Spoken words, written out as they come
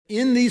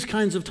in these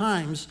kinds of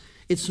times,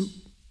 it's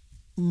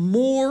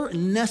more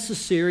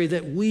necessary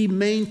that we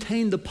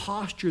maintain the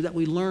posture that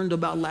we learned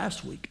about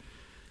last week.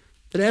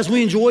 That as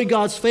we enjoy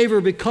God's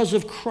favor because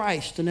of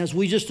Christ, and as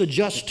we just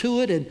adjust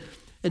to it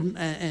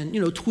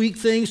and tweak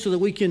things so that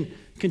we can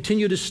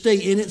continue to stay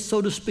in it,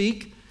 so to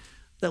speak,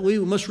 that we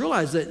must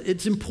realize that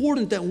it's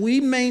important that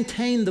we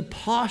maintain the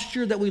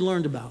posture that we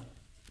learned about.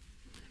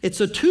 It's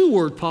a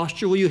two-word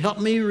posture. Will you help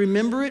me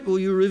remember it? Will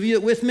you review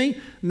it with me?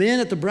 Men,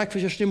 at the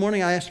breakfast yesterday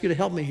morning, I asked you to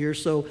help me here,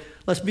 so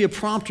let's be a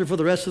prompter for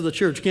the rest of the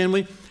church, can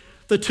we?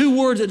 The two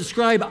words that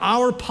describe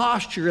our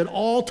posture at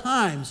all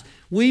times,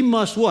 we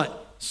must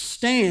what?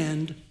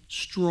 Stand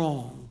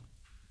strong.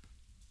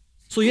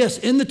 So yes,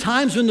 in the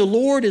times when the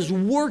Lord is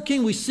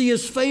working, we see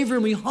His favor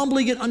and we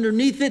humbly get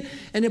underneath it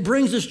and it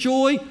brings us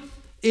joy.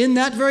 In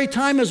that very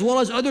time, as well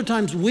as other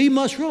times, we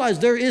must realize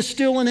there is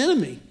still an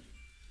enemy.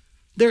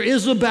 There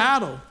is a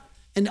battle.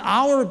 And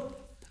our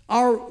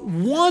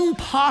one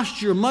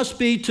posture must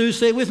be to,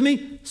 say it with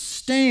me,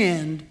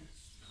 stand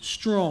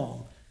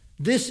strong.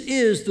 This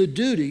is the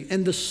duty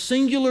and the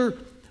singular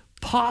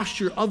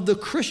posture of the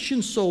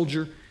Christian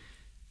soldier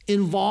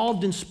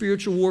involved in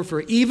spiritual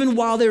warfare, even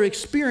while they're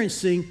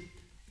experiencing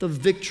the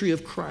victory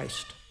of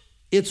Christ.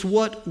 It's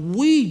what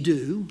we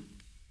do.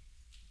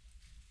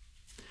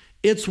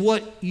 It's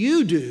what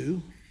you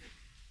do.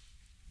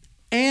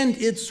 And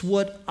it's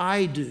what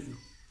I do.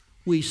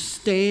 We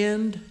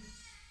stand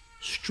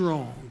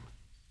strong.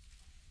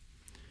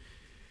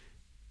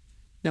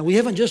 Now, we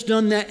haven't just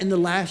done that in the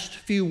last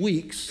few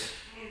weeks.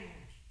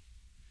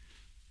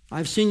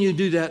 I've seen you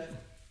do that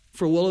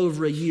for well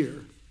over a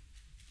year.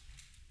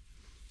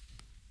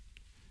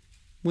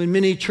 When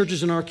many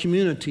churches in our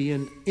community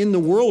and in the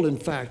world, in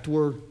fact,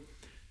 were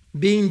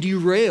being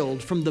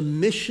derailed from the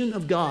mission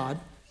of God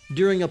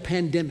during a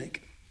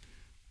pandemic.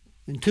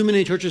 And too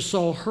many churches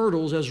saw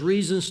hurdles as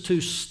reasons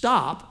to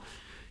stop.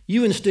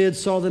 You instead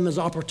saw them as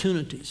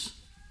opportunities.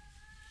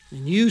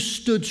 And you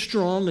stood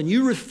strong and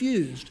you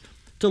refused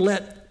to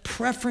let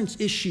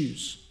preference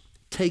issues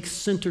take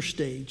center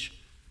stage.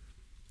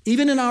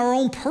 Even in our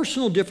own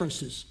personal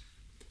differences,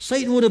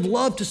 Satan would have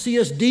loved to see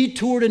us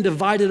detoured and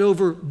divided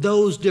over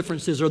those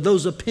differences or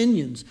those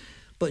opinions.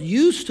 But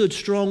you stood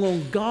strong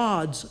on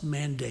God's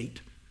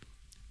mandate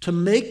to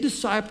make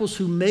disciples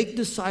who make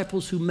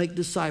disciples who make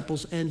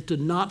disciples and to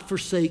not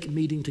forsake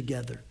meeting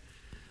together.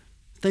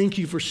 Thank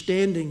you for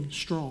standing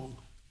strong.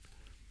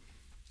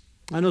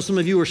 I know some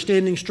of you are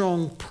standing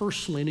strong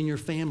personally and in your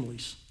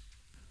families.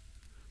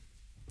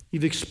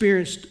 You've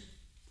experienced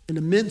an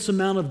immense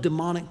amount of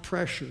demonic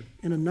pressure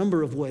in a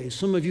number of ways.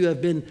 Some of you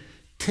have been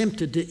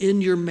tempted to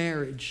end your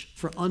marriage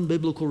for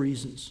unbiblical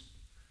reasons,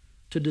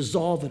 to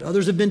dissolve it.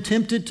 Others have been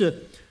tempted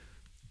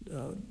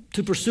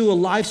to pursue a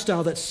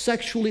lifestyle that's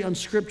sexually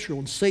unscriptural,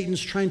 and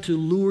Satan's trying to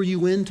lure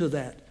you into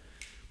that.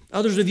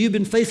 Others of you have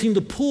been facing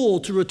the pull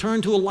to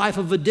return to a life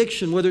of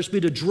addiction, whether it's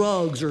be to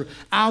drugs or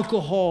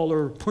alcohol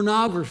or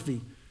pornography.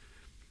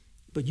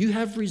 But you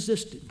have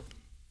resisted.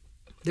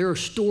 There are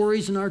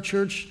stories in our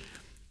church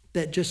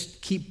that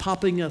just keep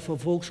popping up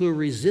of folks who are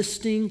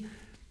resisting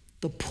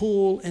the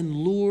pull and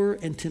lure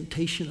and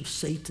temptation of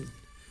Satan.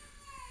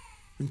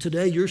 And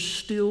today you're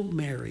still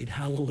married.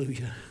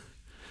 Hallelujah.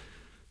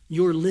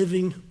 You're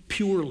living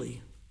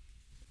purely.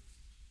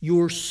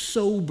 You're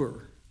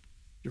sober.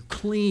 You're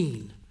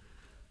clean.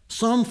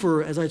 Some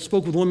for, as I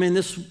spoke with one man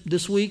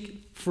this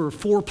week, for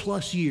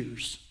 4+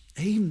 years.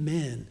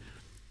 Amen.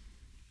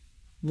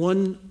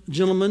 One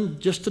gentleman,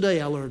 just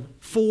today I learned,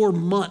 4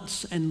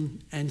 months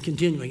and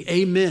continuing.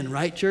 Amen,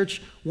 right,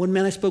 church? One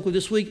man I spoke with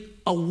this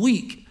week, a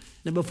week.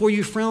 Now, before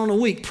you frown on a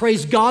week,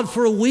 praise God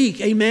for a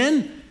week.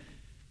 Amen?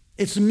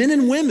 It's men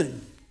and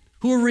women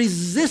who are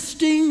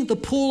resisting the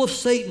pull of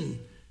Satan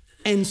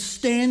and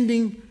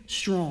standing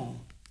strong.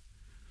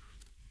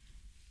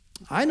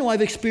 I know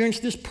I've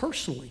experienced this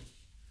personally.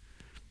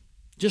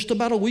 Just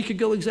about a week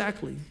ago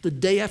exactly, the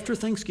day after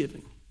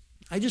Thanksgiving,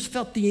 I just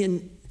felt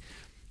the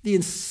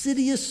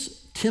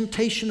insidious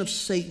temptation of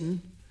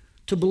Satan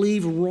to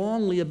believe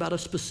wrongly about a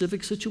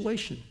specific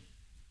situation.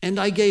 And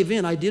I gave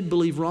in. I did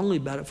believe wrongly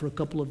about it for a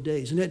couple of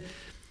days. And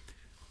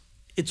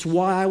it's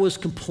why I was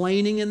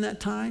complaining in that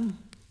time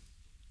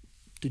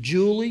to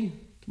Julie,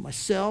 to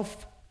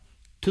myself,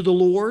 to the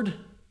Lord.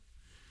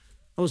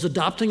 I was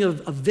adopting a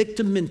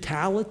victim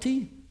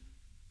mentality.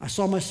 I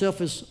saw myself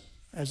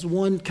as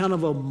one kind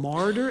of a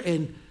martyr,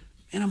 and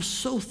I'm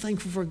so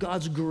thankful for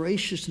God's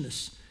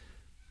graciousness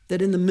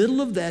that in the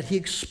middle of that, He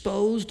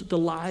exposed the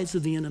lies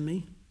of the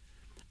enemy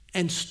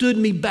and stood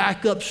me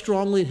back up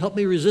strongly and helped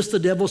me resist the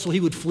devil so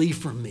he would flee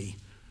from me.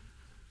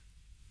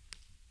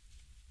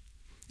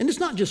 And it's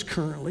not just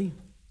currently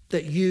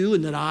that you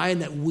and that I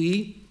and that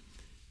we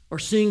are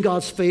seeing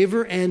God's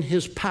favor and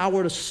His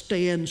power to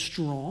stand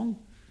strong.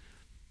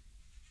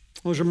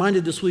 I was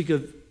reminded this week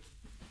of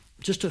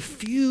just a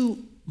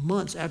few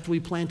months after we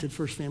planted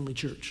First Family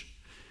Church.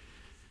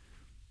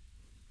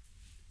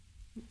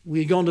 We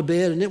had gone to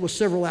bed, and it was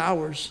several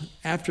hours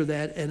after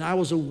that, and I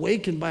was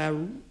awakened by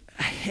a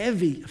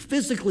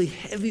physically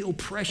heavy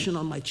oppression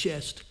on my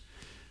chest.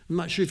 I'm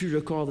not sure if you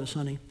recall this,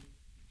 honey.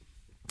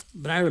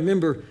 But I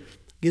remember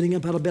getting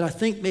up out of bed. I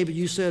think maybe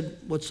you said,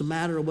 what's the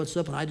matter or what's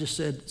up? And I just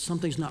said,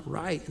 something's not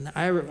right. And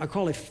I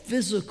call a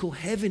physical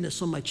heaviness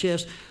on my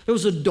chest. There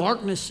was a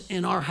darkness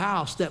in our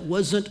house that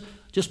wasn't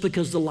just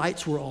because the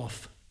lights were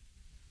off.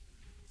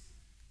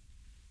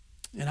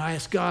 And I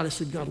asked God, I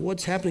said, God,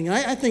 what's happening? And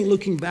I think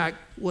looking back,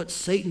 what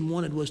Satan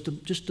wanted was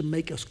to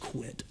make us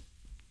quit.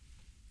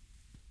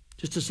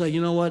 Just to say,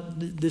 you know what,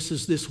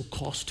 this will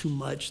cost too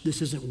much.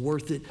 This isn't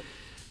worth it.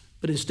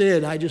 But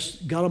instead, I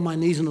just got on my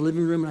knees in the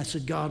living room and I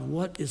said, God,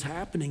 what is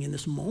happening in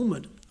this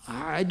moment?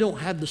 I don't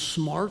have the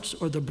smarts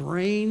or the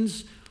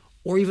brains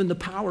or even the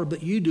power,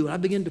 but you do. And I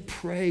began to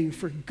pray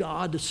for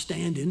God to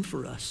stand in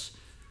for us.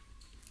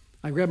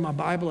 I grabbed my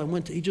Bible. I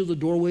went to each of the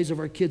doorways of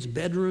our kids'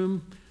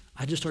 bedroom.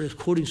 I just started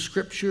quoting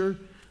scripture.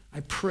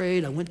 I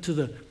prayed. I went to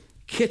the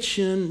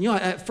kitchen. You know,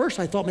 at first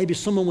I thought maybe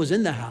someone was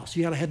in the house.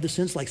 You got to have the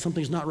sense like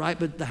something's not right,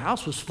 but the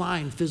house was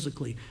fine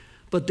physically.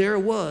 But there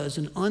was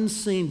an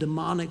unseen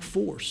demonic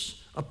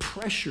force, a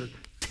pressure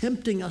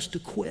tempting us to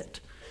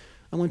quit.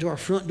 I went to our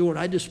front door and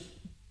I just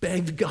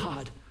begged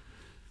God,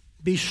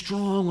 be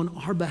strong on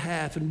our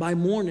behalf. And by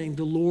morning,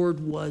 the Lord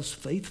was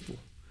faithful.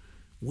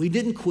 We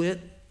didn't quit.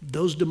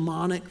 Those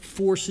demonic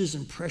forces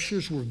and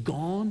pressures were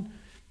gone.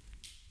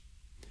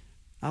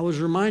 I was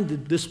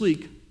reminded this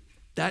week,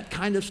 that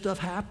kind of stuff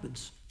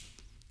happens.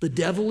 The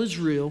devil is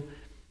real,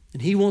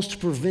 and he wants to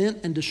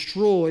prevent and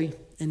destroy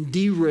and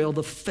derail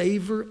the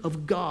favor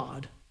of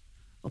God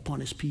upon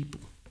his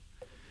people.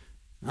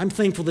 I'm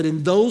thankful that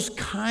in those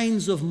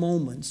kinds of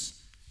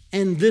moments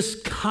and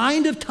this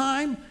kind of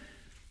time,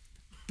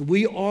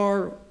 we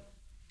are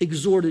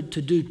exhorted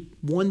to do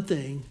one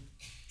thing.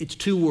 It's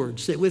two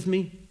words. Say it with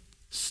me.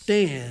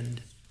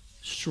 Stand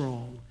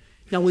strong.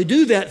 Now, we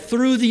do that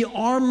through the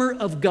armor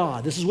of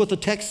God. This is what the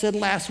text said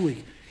last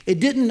week. It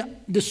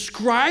didn't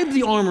describe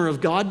the armor of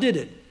God, did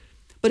it?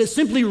 But it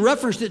simply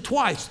referenced it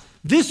twice.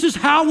 This is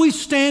how we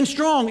stand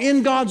strong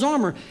in God's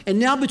armor. And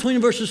now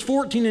between verses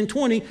 14 and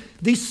 20,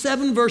 these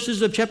 7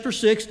 verses of chapter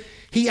 6,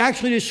 he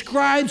actually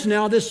describes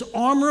now this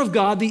armor of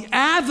God, the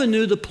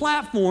avenue, the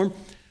platform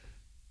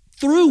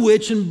through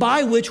which and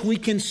by which we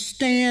can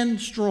stand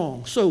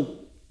strong. So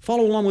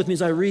follow along with me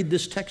as I read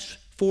this text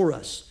for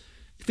us.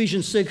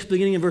 Ephesians 6,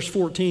 beginning in verse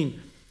 14.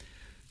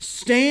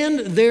 Stand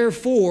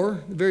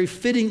therefore, very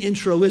fitting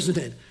intro, isn't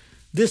it?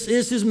 This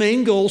is his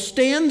main goal.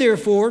 Stand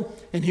therefore,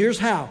 and here's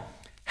how.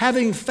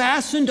 Having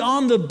fastened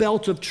on the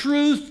belt of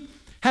truth,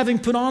 having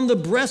put on the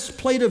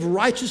breastplate of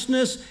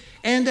righteousness,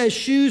 and as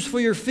shoes for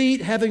your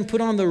feet, having put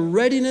on the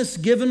readiness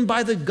given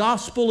by the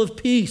gospel of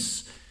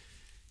peace.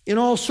 In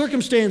all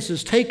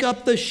circumstances, take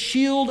up the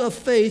shield of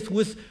faith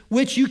with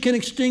which you can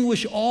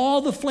extinguish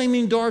all the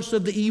flaming darts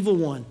of the evil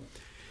one.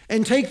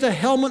 And take the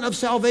helmet of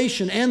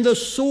salvation and the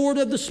sword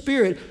of the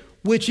Spirit,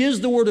 which is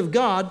the word of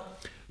God,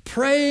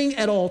 praying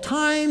at all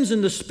times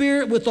in the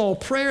Spirit with all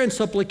prayer and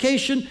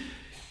supplication.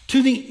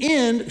 To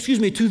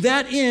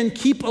that end,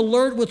 keep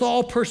alert with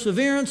all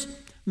perseverance,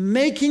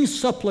 making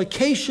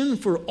supplication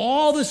for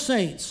all the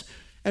saints,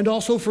 and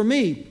also for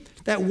me,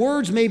 that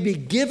words may be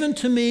given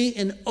to me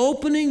in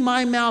opening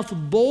my mouth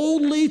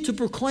boldly to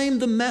proclaim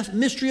the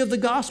mystery of the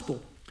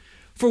gospel,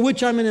 for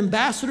which I'm an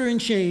ambassador in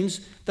chains,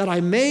 that I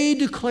may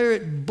declare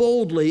it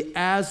boldly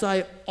as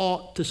I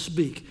ought to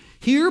speak.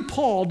 Here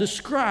Paul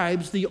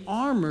describes the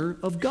armor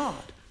of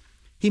God.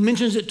 He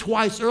mentions it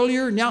twice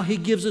earlier. Now he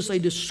gives us a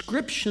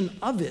description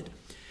of it.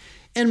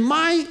 And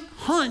my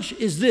hunch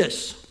is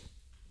this,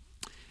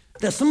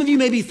 that some of you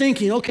may be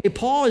thinking, okay,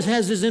 Paul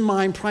has this in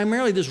mind,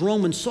 primarily this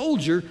Roman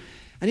soldier,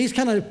 and he's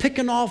kind of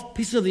picking off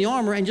pieces of the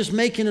armor and just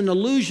making an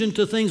allusion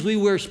to things we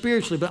wear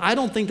spiritually. But I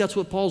don't think that's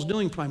what Paul's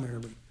doing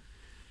primarily.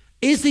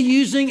 Is he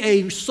using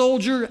a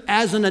soldier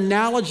as an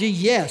analogy?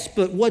 Yes.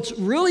 But what's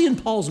really in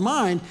Paul's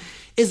mind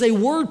is a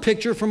word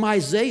picture from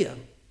Isaiah.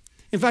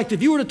 In fact,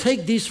 if you were to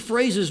take these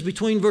phrases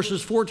between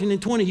verses 14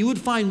 and 20, you would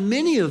find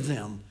many of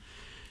them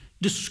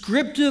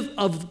descriptive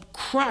of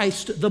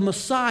Christ, the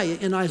Messiah,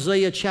 in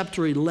Isaiah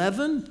chapter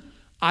 11,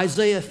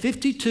 Isaiah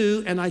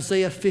 52, and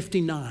Isaiah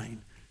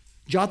 59.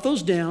 Jot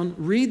those down.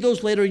 Read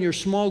those later in your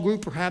small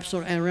group, perhaps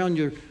around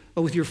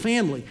with your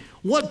family.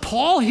 What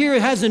Paul here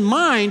has in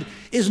mind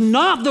is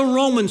not the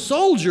Roman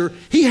soldier.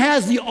 He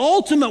has the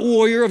ultimate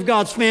warrior of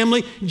God's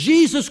family,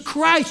 Jesus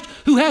Christ,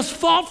 who has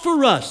fought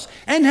for us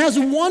and has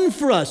won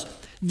for us.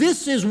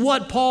 This is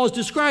what Paul is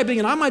describing,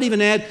 and I might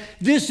even add,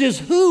 this is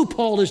who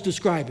Paul is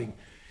describing.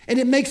 And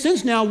it makes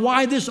sense now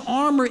why this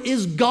armor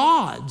is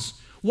God's,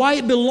 why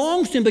it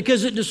belongs to him,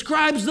 because it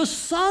describes the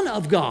Son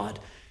of God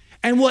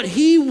and what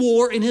he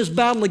wore in his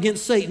battle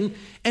against Satan,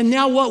 and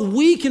now what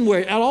we can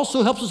wear. It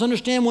also helps us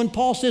understand when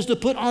Paul says to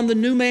put on the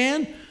new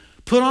man,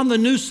 put on the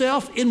new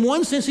self. In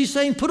one sense, he's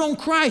saying put on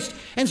Christ.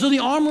 And so the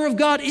armor of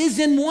God is,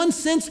 in one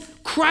sense,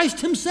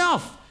 Christ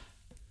himself.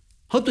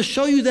 Hope to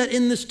show you that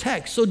in this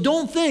text. So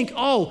don't think,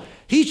 oh,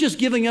 he's just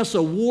giving us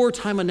a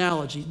wartime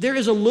analogy. There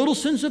is a little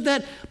sense of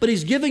that, but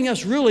he's giving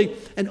us really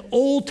an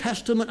Old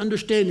Testament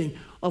understanding.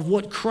 of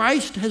what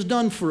Christ has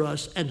done for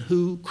us and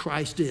who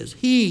Christ is.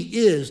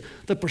 He is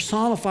the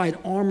personified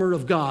armor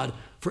of God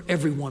for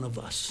every one of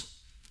us.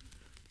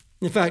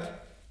 In fact,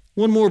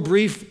 one more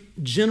brief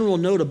general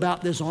note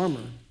about this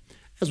armor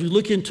as we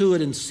look into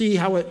it and see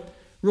how it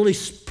really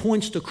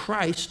points to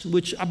Christ,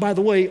 which, by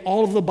the way,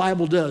 all of the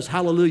Bible does.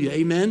 Hallelujah.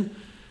 Amen.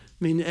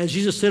 I mean, as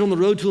Jesus said on the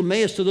road to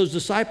Emmaus to those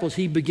disciples,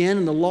 he began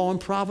in the law and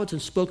prophets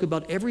and spoke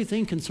about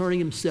everything concerning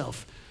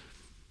himself.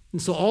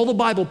 And so all the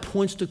Bible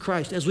points to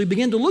Christ. As we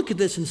begin to look at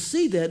this and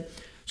see that,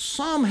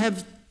 some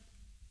have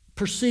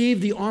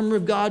perceived the armor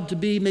of God to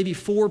be maybe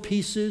 4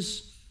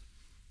 pieces,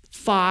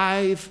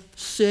 5,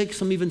 6,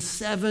 some even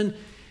 7.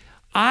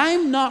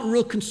 I'm not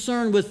real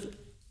concerned with,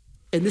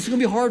 and this is going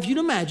to be hard for you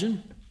to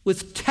imagine,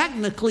 with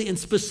technically and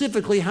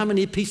specifically how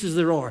many pieces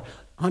there are.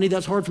 Honey,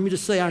 that's hard for me to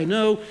say, I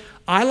know.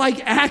 I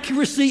like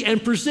accuracy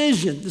and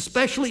precision,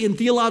 especially in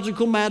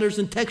theological matters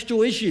and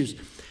textual issues.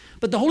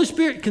 But the Holy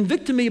Spirit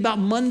convicted me about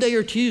Monday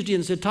or Tuesday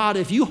and said, Todd,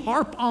 if you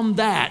harp on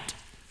that,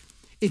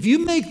 if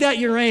you make that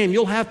your aim,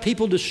 you'll have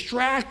people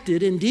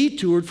distracted and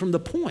detoured from the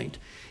point.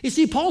 You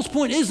see, Paul's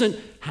point isn't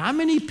how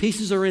many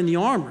pieces are in the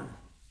armor.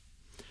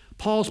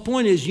 Paul's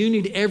point is you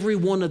need every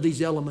one of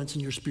these elements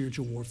in your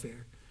spiritual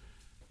warfare.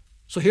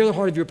 So hear the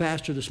heart of your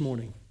pastor this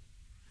morning.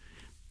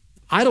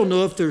 I don't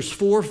know if there's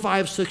 4,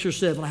 5, 6, or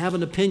 7. I have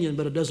an opinion,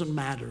 but it doesn't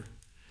matter.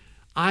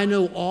 I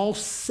know all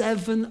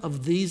 7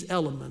 of these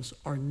elements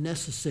are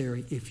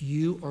necessary if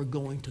you are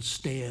going to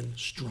stand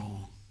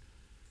strong.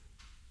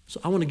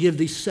 So I want to give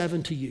these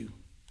 7 to you,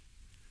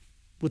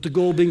 with the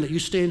goal being that you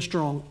stand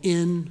strong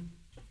in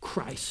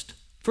Christ.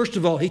 First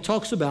of all, he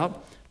talks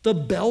about the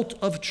belt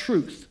of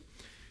truth.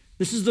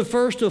 This is the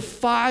first of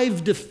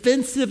 5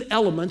 defensive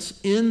elements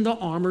in the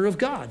armor of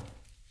God.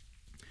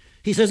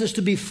 He says it's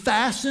to be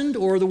fastened,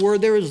 or the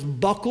word there is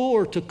buckle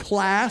or to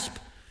clasp.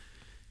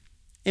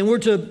 And we're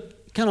to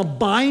kind of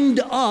bind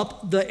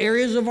up the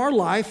areas of our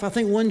life. I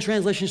think one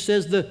translation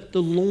says the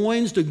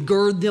loins, to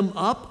gird them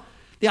up.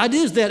 The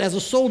idea is that as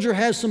a soldier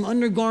has some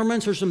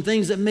undergarments or some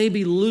things that may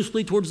be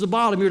loosely towards the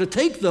bottom, you're to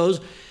take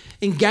those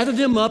and gather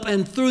them up,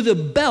 and through the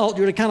belt,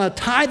 you're to kind of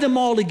tie them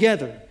all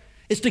together.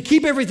 It's to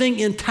keep everything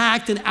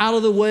intact and out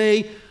of the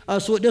way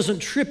so it doesn't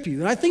trip you.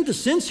 And I think the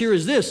sense here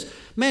is this.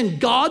 Man,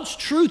 God's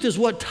truth is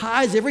what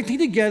ties everything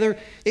together.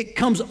 It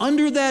comes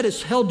under that.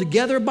 It's held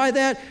together by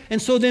that. And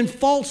so then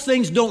false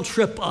things don't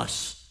trip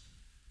us.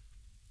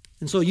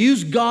 And so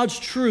use God's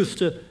truth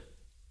to,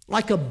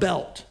 like a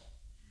belt,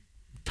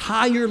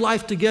 tie your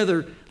life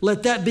together.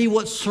 Let that be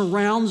what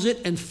surrounds it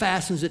and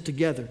fastens it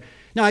together.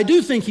 Now, I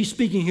do think he's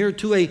speaking here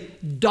to a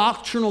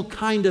doctrinal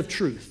kind of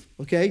truth,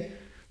 okay?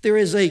 There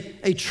is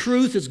a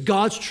truth, it's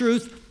God's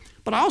truth.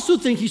 But I also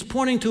think he's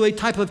pointing to a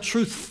type of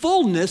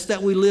truthfulness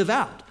that we live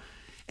out.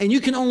 And you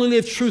can only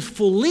live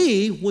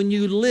truthfully when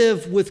you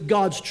live with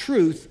God's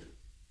truth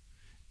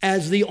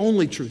as the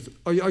only truth.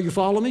 Are you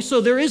following me?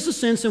 So there is a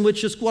sense in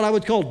which it's what I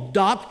would call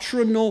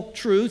doctrinal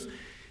truth.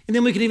 And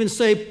then we could even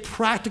say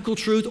practical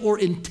truth or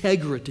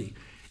integrity.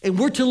 And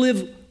we're to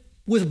live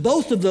with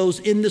both of those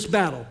in this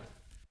battle.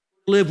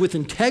 Live with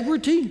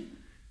integrity,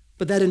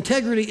 but that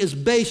integrity is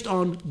based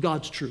on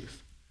God's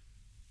truth.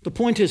 The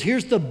point is,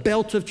 here's the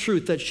belt of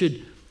truth that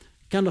should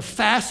kind of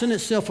fasten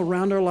itself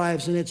around our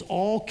lives, and it's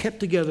all kept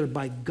together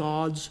by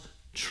God's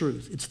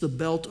truth. It's the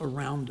belt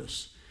around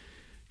us.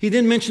 He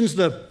then mentions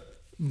the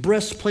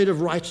breastplate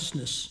of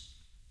righteousness.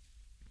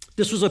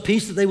 This was a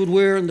piece that they would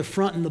wear in the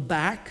front and the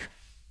back.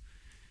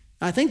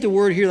 I think the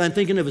word here that I'm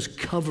thinking of is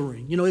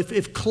covering. You know,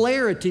 if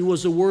clarity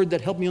was a word that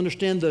helped me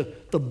understand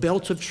the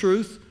belt of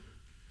truth,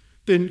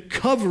 then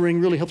covering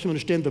really helps me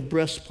understand the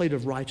breastplate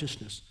of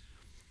righteousness.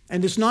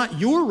 And it's not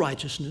your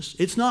righteousness.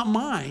 It's not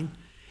mine.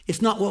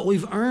 It's not what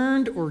we've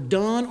earned or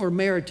done or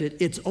merited.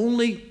 It's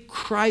only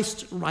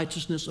Christ's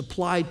righteousness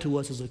applied to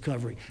us as a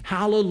covering.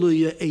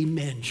 Hallelujah,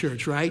 amen,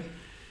 church, right?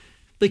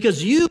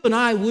 Because you and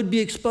I would be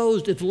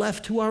exposed if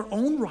left to our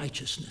own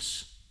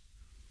righteousness.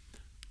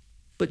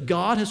 But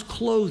God has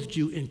clothed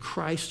you in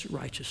Christ's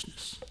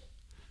righteousness.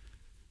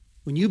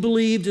 When you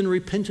believed and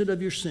repented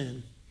of your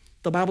sin,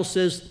 the Bible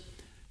says,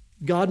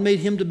 God made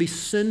him to be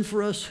sin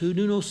for us who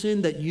knew no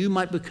sin, that you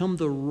might become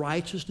the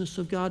righteousness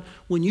of God.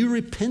 When you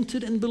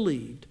repented and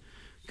believed,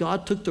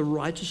 God took the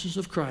righteousness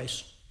of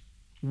Christ,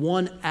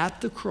 won at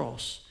the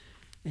cross,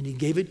 and he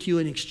gave it to you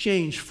in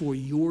exchange for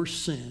your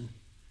sin.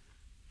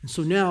 And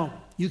so now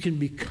you can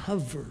be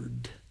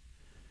covered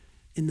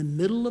in the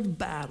middle of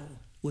battle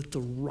with the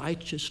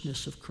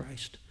righteousness of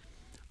Christ.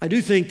 I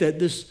do think that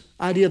this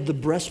idea of the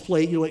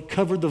breastplate, it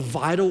covered the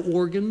vital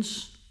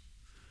organs.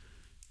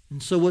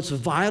 And so what's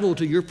vital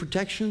to your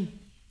protection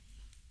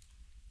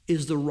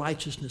is the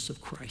righteousness of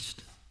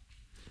Christ.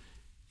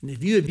 And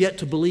if you have yet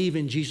to believe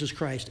in Jesus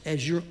Christ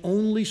as your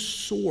only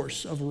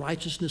source of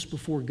righteousness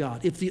before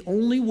God, if the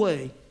only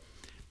way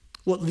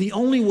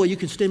you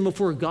can stand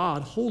before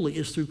God holy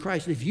is through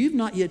Christ, if you've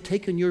not yet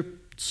taken your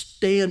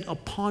stand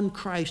upon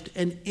Christ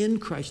and in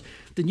Christ,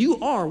 then you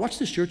are, watch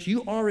this, church,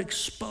 you are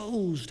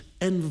exposed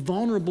and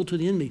vulnerable to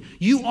the enemy.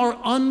 You are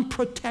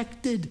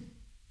unprotected.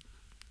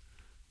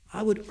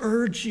 I would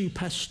urge you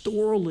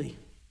pastorally,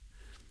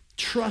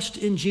 trust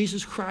in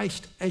Jesus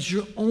Christ as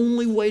your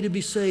only way to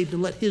be saved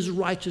and let his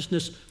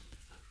righteousness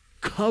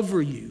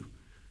cover you.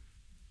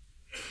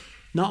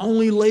 Not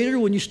only later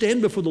when you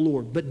stand before the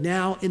Lord, but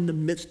now in the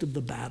midst of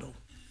the battle.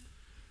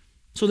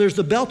 So there's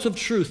the belt of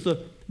truth,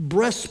 the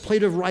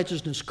breastplate of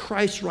righteousness,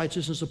 Christ's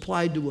righteousness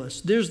applied to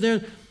us. There's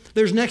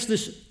next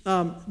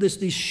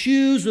these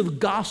shoes of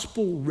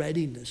gospel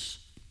readiness.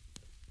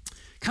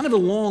 Kind of a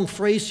long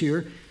phrase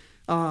here.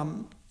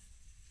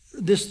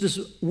 This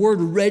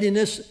word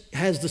readiness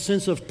has the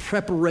sense of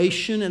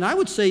preparation, and I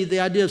would say the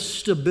idea of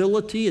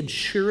stability and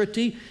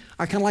surety.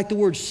 I kind of like the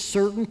word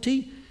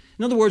certainty.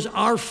 In other words,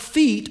 our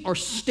feet are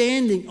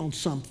standing on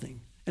something.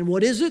 And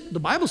what is it? The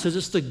Bible says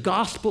it's the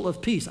gospel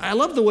of peace. I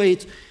love the way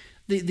it's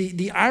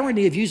the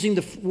irony of using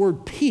the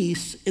word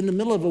peace in the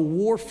middle of a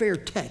warfare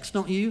text,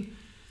 don't you?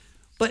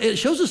 But it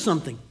shows us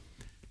something,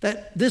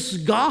 that this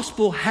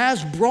gospel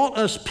has brought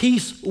us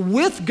peace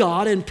with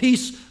God and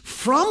peace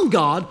from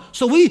God.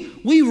 So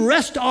we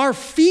rest our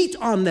feet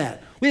on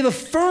that. We have a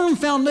firm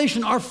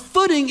foundation. Our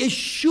footing is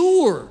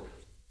sure.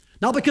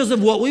 Not because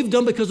of what we've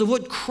done, because of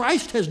what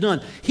Christ has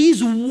done.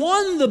 He's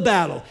won the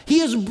battle. He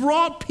has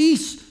brought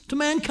peace to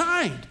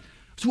mankind,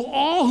 to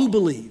all who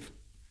believe.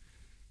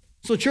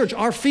 So church,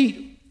 our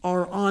feet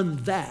are on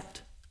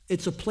that.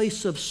 It's a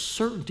place of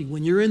certainty.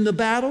 When you're in the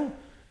battle,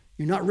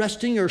 you're not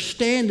resting or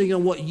standing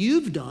on what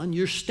you've done.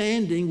 You're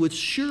standing with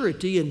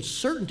surety and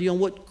certainty on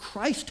what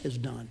Christ has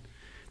done.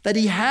 That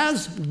he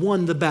has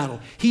won the battle.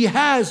 He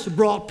has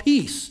brought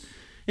peace.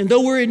 And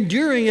though we're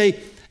enduring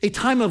a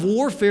time of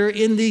warfare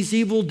in these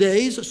evil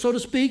days, so to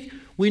speak,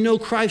 we know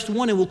Christ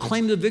won and will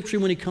claim the victory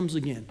when he comes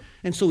again.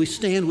 And so we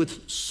stand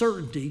with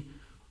certainty.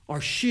 Our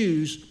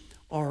shoes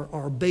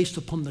are based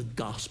upon the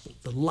gospel,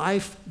 the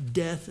life,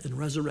 death, and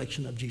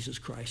resurrection of Jesus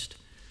Christ.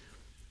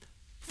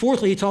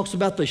 Fourthly, he talks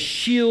about the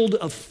shield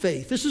of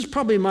faith. This is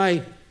probably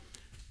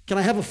can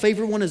I have a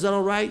favorite one? Is that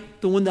all right?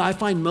 The one that I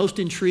find most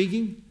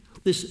intriguing?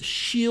 This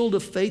shield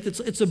of faith.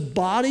 It's a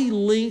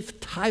body-length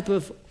type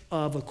of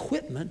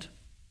equipment.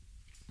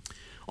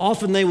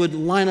 Often they would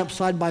line up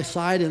side by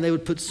side and they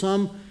would put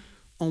some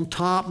on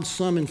top and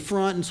some in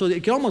front. And so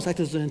it could almost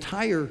act as an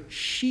entire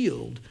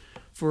shield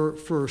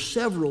for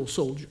several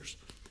soldiers.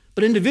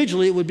 But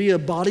individually, it would be a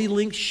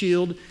body-length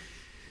shield.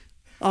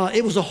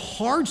 It was a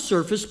hard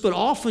surface, but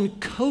often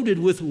coated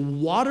with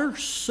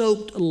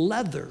water-soaked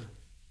leather.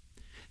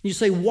 You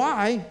say,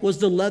 why was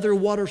the leather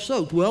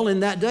water-soaked? Well,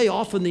 in that day,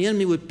 often the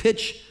enemy would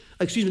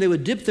they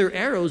would dip their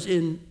arrows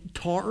in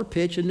tar or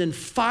pitch and then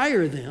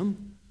fire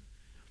them.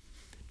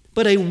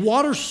 But a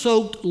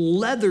water-soaked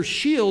leather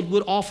shield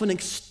would often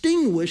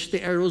extinguish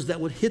the arrows that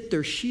would hit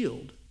their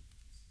shield.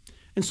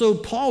 And so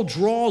Paul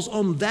draws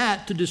on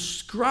that to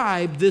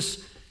describe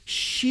this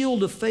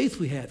shield of faith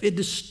we have. It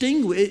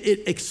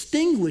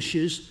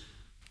extinguishes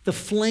the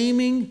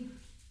flaming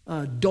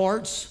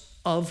darts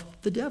of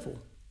the devil,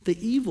 the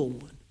evil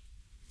one.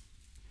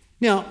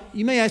 Now,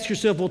 you may ask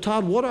yourself, well,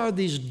 Todd, what are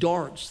these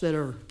darts that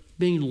are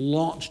being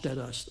launched at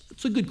us?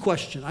 It's a good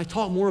question. I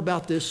talk more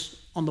about this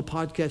on the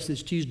podcast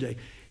this Tuesday.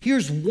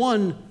 Here's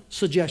one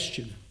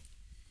suggestion.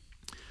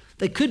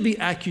 They could be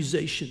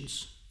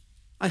accusations.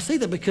 I say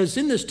that because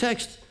in this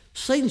text,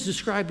 Satan's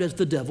described as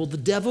the devil. The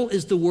devil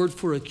is the word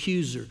for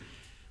accuser.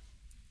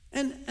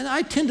 And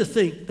I tend to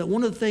think that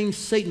one of the things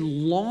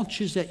Satan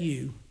launches at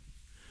you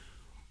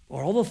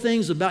are all the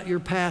things about your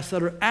past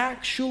that are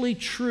actually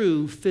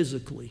true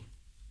physically,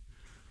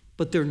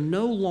 but they're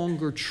no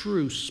longer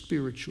true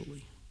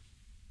spiritually.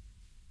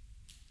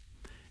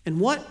 And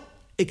what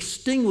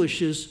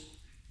extinguishes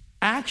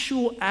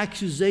actual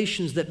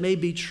accusations that may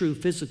be true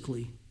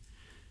physically,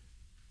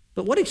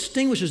 but what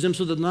extinguishes them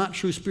so they're not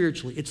true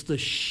spiritually? It's the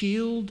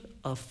shield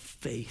of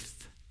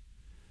faith.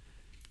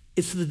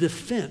 It's the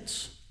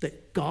defense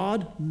that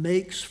God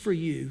makes for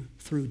you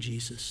through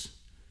Jesus.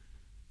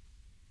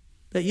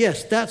 That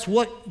yes, that's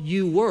what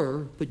you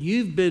were, but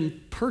you've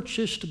been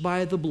purchased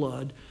by the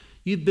blood.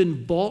 You've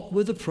been bought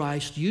with a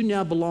price. You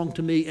now belong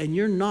to me, and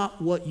you're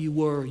not what you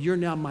were. You're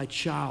now my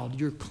child.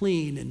 You're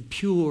clean and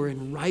pure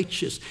and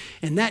righteous.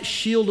 And that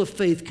shield of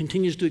faith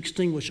continues to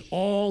extinguish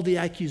all the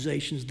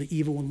accusations the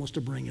evil one wants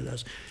to bring at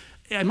us.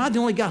 Am I the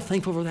only guy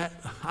thankful for that?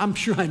 I'm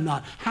sure I'm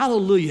not.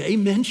 Hallelujah.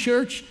 Amen,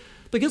 church?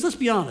 Because let's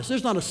be honest,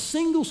 there's not a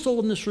single soul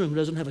in this room who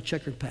doesn't have a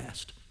checkered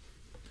past.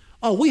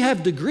 Oh, we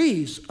have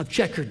degrees of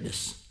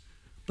checkeredness,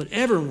 but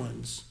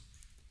everyone's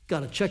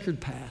got a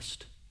checkered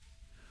past.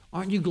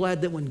 Aren't you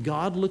glad that when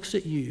God looks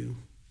at you,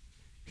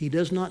 he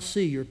does not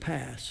see your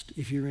past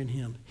if you're in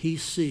him. He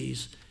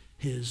sees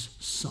his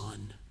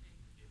son.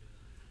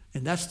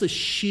 And that's the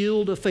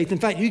shield of faith. In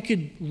fact, you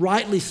could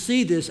rightly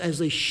see this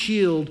as a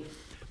shield.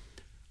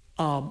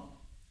 It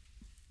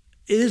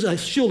is a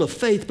shield of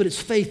faith, but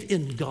it's faith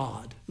in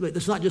God.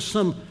 It's not just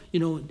some,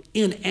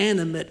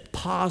 inanimate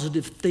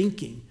positive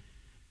thinking.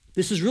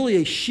 This is really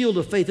a shield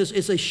of faith.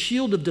 It's a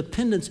shield of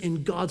dependence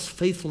in God's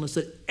faithfulness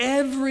that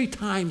every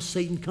time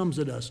Satan comes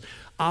at us,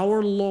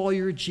 our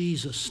lawyer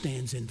Jesus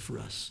stands in for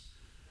us.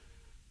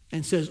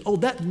 and says, oh,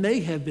 that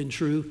may have been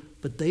true,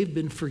 but they've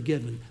been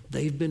forgiven.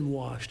 They've been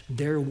washed.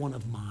 They're one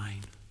of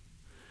mine.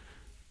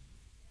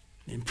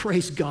 And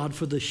praise God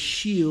for the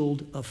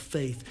shield of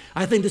faith.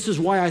 I think this is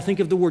why I think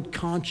of the word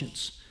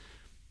conscience.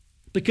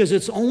 Because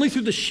it's only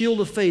through the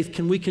shield of faith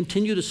can we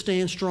continue to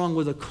stand strong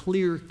with a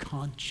clear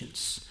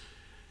conscience.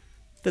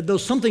 That though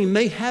something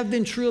may have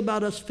been true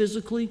about us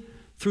physically,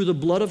 through the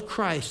blood of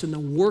Christ and the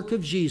work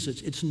of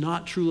Jesus, it's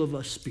not true of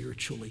us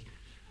spiritually.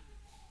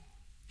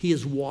 He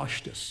has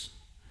washed us.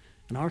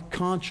 And our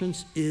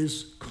conscience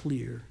is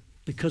clear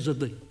because of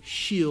the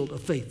shield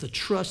of faith, the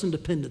trust and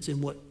dependence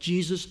in what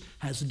Jesus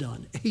has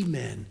done.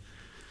 Amen.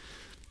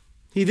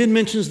 He then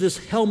mentions this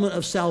helmet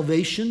of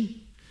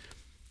salvation.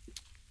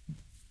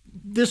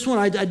 This one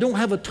I don't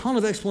have a ton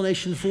of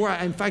explanation for.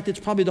 In fact, it's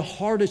probably the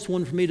hardest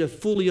one for me to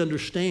fully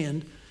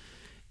understand.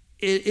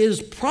 It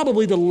is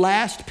probably the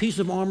last piece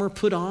of armor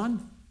put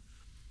on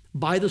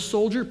by the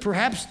soldier.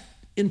 Perhaps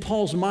in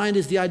Paul's mind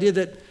is the idea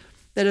that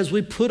as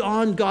we put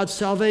on God's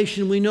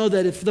salvation, we know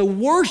that if the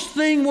worst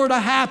thing were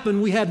to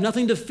happen, we have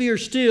nothing to fear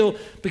still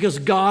because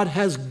God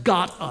has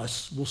got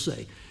us, we'll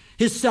say.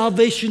 His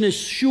salvation is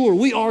sure.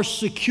 We are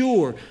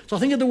secure. So I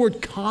think of the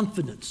word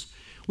confidence.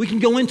 We can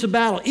go into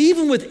battle,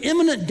 even with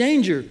imminent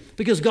danger,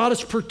 because God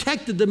has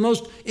protected the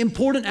most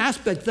important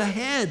aspect, the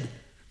head,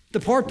 the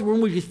part where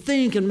we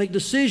think and make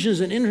decisions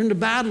and enter into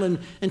battle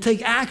and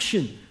take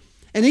action.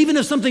 And even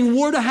if something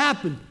were to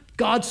happen,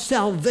 God's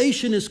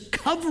salvation is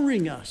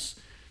covering us.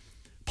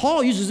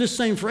 Paul uses this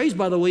same phrase,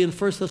 by the way, in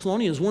 1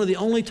 Thessalonians. One of the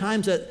only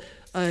times that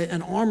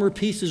an armor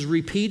piece is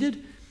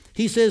repeated,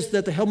 he says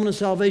that the helmet of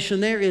salvation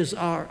there is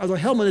the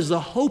helmet is the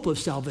hope of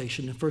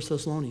salvation in 1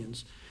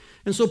 Thessalonians.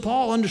 And so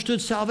Paul understood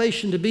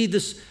salvation to be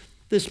this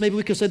maybe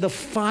we could say the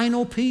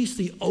final piece,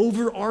 the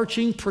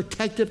overarching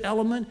protective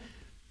element,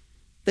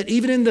 that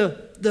even in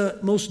the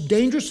most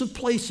dangerous of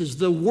places,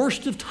 the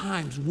worst of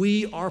times,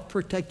 we are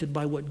protected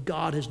by what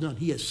God has done.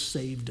 He has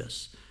saved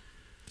us.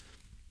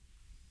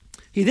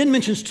 He then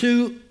mentions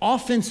two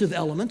offensive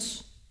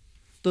elements,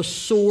 the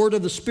sword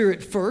of the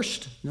Spirit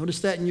first.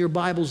 Notice that in your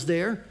Bibles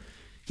there.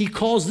 He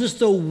calls this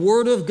the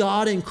Word of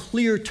God in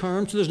clear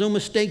terms, so there's no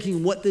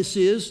mistaking what this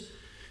is.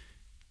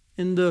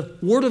 And the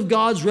Word of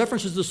God's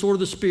references the sword of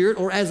the Spirit,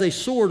 or as a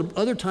sword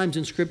other times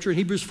in Scripture. In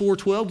Hebrews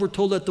 4:12, we're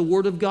told that the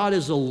Word of God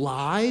is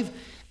alive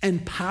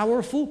and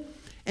powerful,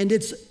 and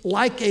it's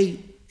like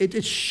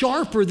it's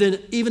sharper than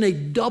even a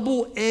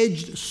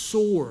double-edged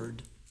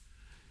sword.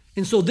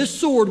 And so this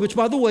sword, which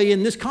by the way,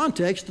 in this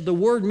context, the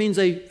word means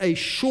a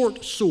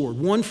short sword,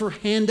 one for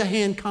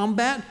hand-to-hand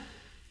combat.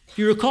 If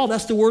you recall,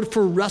 that's the word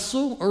for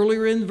wrestle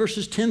earlier in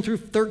verses 10 through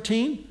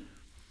 13.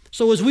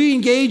 So as we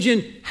engage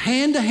in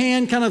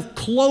hand-to-hand kind of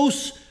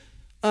close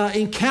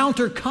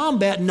encounter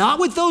combat, not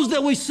with those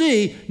that we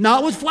see,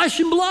 not with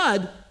flesh and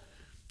blood,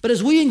 but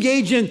as we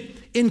engage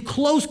in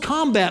close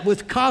combat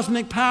with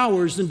cosmic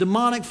powers and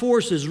demonic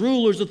forces,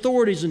 rulers,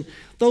 authorities, and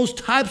those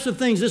types of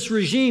things, this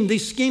regime,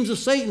 these schemes of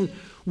Satan,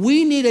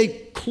 we need a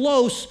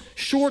close,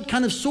 short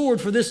kind of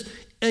sword for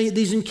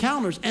these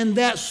encounters. And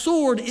that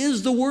sword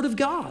is the Word of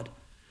God.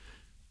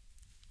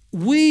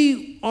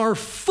 We are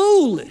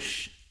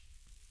foolish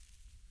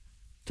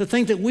to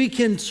think that we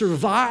can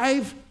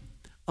survive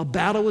a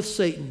battle with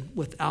Satan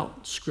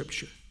without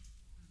Scripture.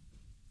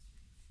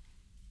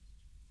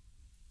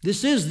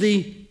 This is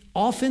the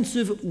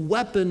offensive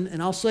weapon,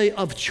 and I'll say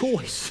of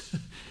choice,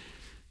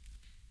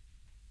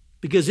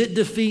 because it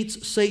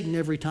defeats Satan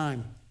every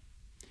time,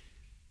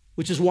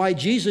 which is why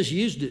Jesus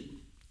used it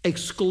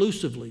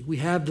exclusively. We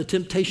have the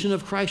temptation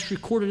of Christ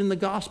recorded in the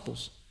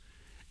Gospels.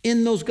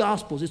 In those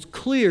Gospels, it's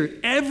clear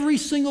every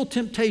single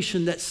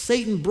temptation that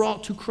Satan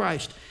brought to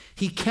Christ,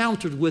 he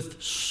countered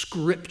with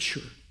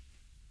Scripture.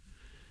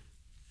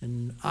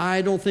 And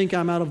I don't think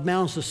I'm out of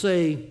bounds to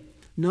say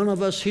none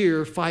of us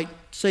here fight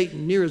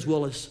Satan near as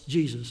well as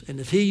Jesus. And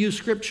if he used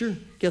Scripture,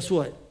 guess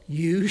what?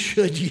 You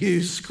should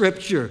use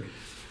Scripture.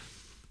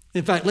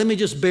 In fact, let me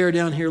just bear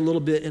down here a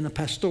little bit in a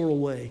pastoral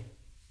way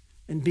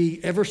and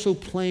be ever so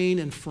plain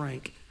and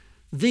frank.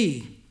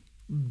 The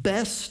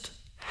best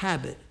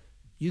habit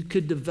you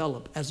could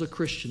develop as a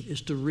Christian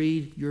is to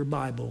read your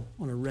Bible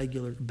on a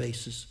regular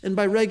basis. And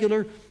by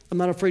regular, I'm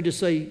not afraid to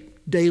say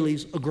daily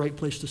is a great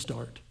place to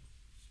start.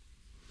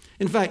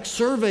 In fact,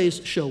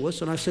 surveys show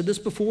us, and I've said this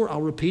before,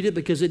 I'll repeat it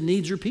because it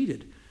needs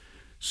repeated.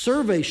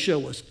 Surveys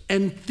show us,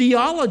 and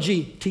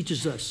theology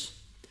teaches us,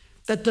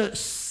 that the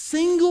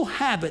single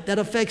habit that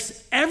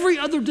affects every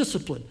other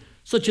discipline,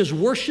 such as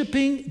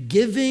worshiping,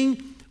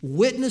 giving,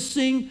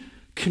 witnessing,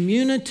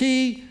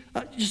 community,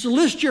 just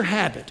list your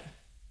habit.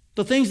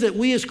 The things that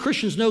we as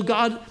Christians know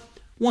God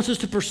wants us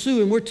to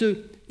pursue and we're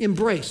to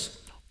embrace.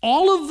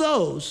 All of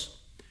those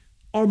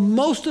are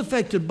most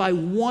affected by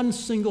one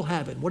single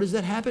habit. What is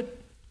that habit?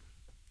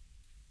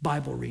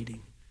 Bible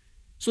reading.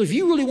 So if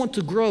you really want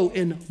to grow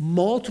in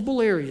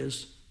multiple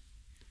areas,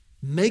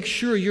 make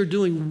sure you're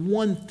doing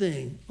one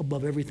thing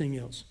above everything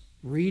else: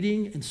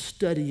 reading and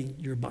studying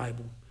your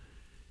Bible.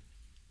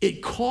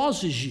 It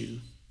causes you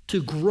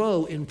to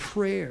grow in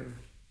prayer,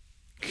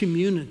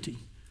 community,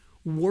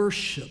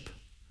 worship,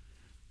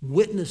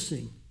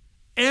 witnessing.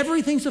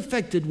 Everything's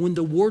affected when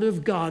the Word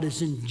of God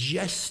is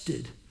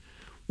ingested,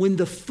 when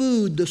the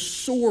food, the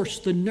source,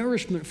 the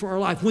nourishment for our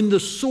life, when the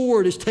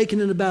sword is taken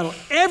into battle.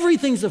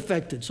 Everything's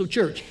affected. So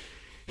church,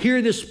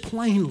 hear this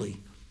plainly.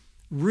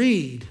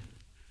 Read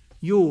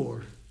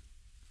your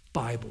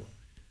Bible.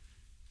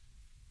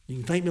 You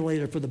can thank me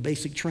later for the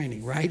basic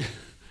training, right?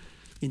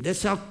 And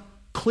that's how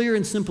clear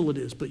and simple it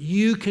is. But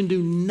you can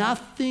do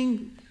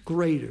nothing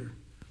greater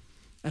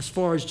as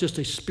far as just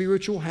a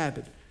spiritual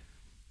habit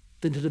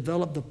than to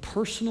develop the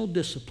personal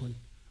discipline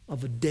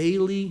of a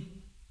daily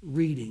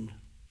reading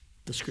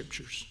the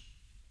Scriptures.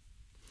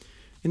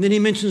 And then he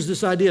mentions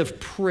this idea of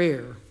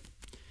prayer.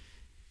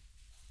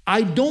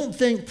 I don't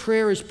think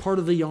prayer is part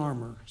of the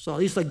armor. So at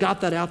least I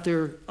got that out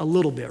there a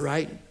little bit,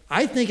 right?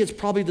 I think it's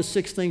probably the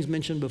 6 things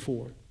mentioned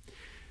before.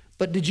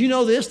 But did you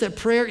know this, that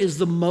prayer is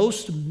the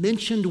most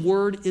mentioned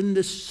word in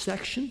this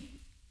section?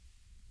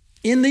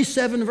 In these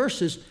 7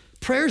 verses,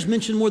 prayer is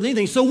mentioned more than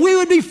anything. So we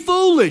would be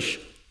foolish.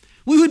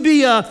 We would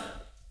be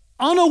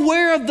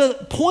unaware of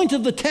the point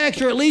of the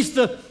text, or at least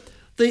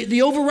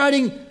the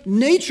overriding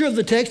nature of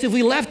the text, if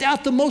we left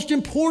out the most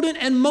important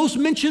and most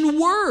mentioned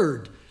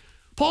word.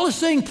 Paul is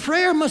saying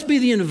prayer must be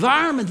the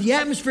environment, the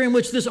atmosphere in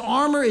which this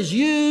armor is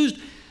used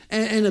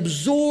and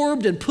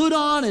absorbed and put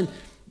on. And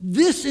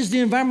this is the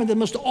environment that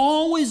must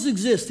always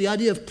exist, the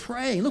idea of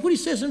praying. Look what he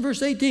says in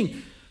verse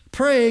 18.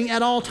 Praying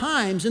at all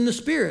times in the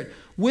Spirit,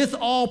 with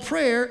all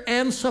prayer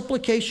and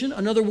supplication.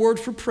 Another word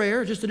for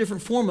prayer, just a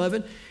different form of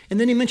it. And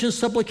then he mentions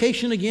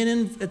supplication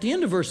again at the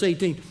end of verse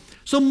 18.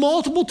 So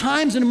multiple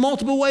times in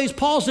multiple ways,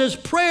 Paul says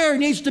prayer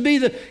needs to be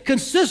the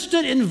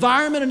consistent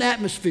environment and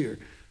atmosphere.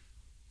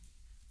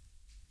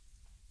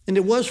 And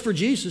it was for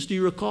Jesus, do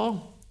you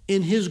recall?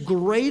 In his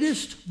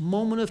greatest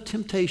moment of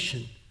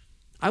temptation.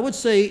 I would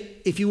say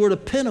if you were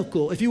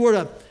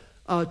to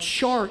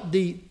chart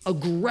the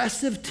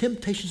aggressive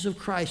temptations of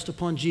Christ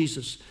upon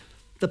Jesus,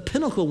 the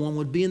pinnacle one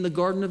would be in the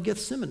Garden of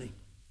Gethsemane.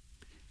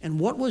 And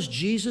what was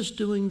Jesus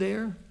doing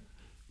there?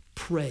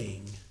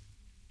 Praying.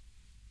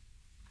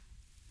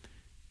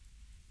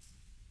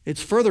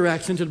 It's further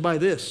accented by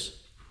this.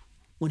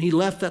 When he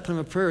left that time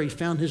of prayer, he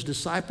found his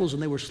disciples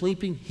and they were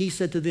sleeping. He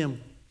said to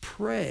them,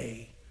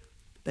 pray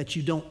that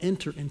you don't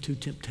enter into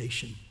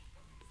temptation.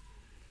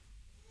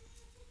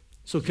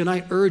 So can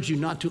I urge you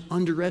not to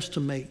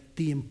underestimate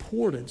the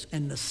importance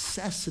and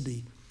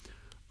necessity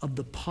of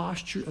the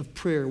posture of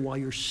prayer while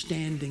you're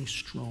standing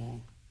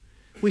strong.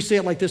 We say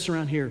it like this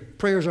around here.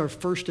 Prayer is our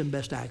first and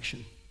best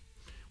action.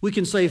 We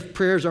can say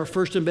prayer is our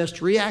first and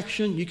best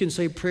reaction. You can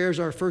say prayer is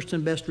our first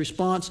and best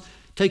response.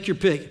 Take your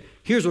pick.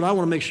 Here's what I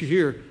want to make sure you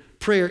hear.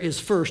 Prayer is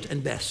first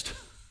and best.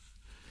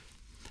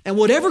 And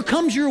whatever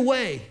comes your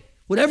way,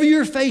 whatever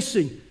you're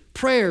facing,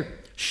 prayer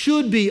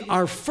should be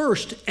our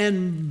first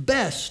and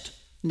best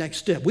next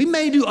step. We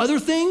may do other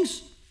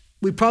things.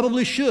 We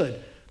probably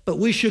should. But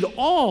we should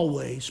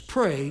always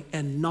pray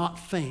and not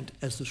faint,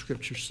 as the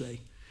Scriptures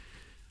say.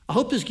 I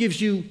hope this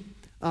gives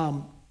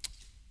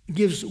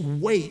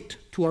weight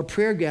to our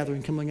prayer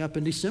gathering coming up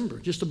in December,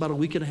 just about a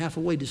week and a half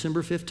away,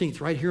 December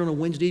 15th, right here on a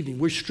Wednesday evening.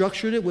 We've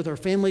structured it with our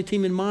family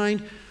team in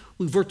mind.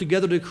 We've worked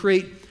together to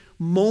create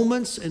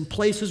moments and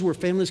places where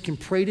families can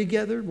pray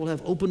together. We'll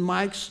have open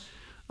mics.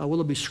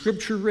 There'll be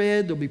scripture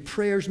read. There'll be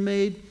prayers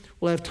made.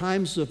 We'll have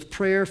times of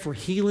prayer for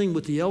healing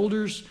with the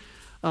elders.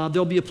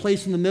 There'll be a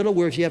place in the middle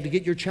where if you have to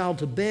get your child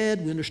to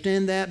bed, we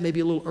understand that, maybe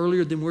a little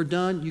earlier than we're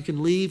done, you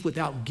can leave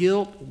without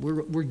guilt.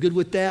 We're good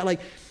with that.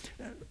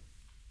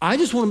 I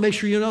just want to make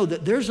sure you know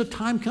that there's a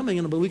time coming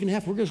in about a week and a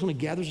half, we're just going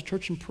to gather as a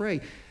church and pray.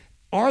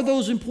 Are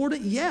those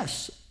important?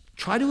 Yes.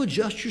 Try to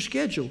adjust your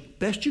schedule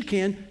best you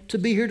can to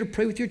be here to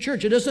pray with your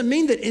church. It doesn't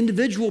mean that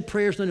individual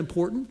prayer is not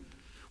important.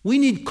 We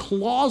need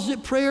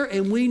closet prayer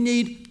and we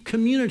need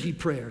community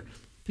prayer,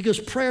 because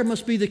prayer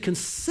must be the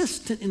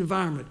consistent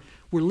environment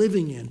we're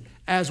living in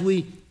as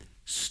we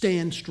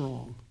stand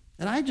strong.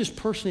 And I just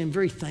personally am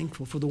very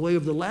thankful for the way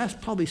over the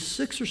last probably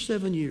 6 or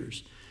 7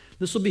 years.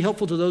 This will be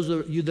helpful to those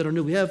of you that are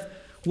new. We have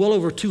well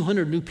over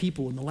 200 new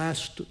people in the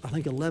last,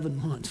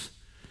 11 months.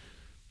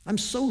 I'm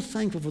so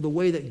thankful for the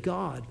way that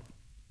God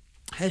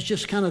has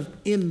just kind of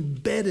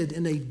embedded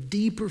in a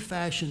deeper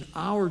fashion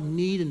our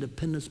need and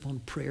dependence upon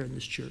prayer in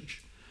this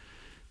church.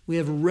 We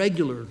have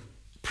regular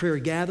prayer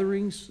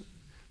gatherings.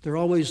 They're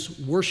always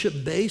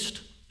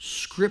worship-based,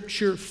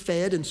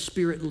 scripture-fed, and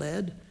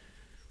spirit-led.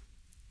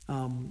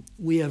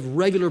 We have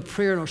regular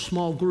prayer in our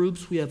small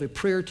groups. We have a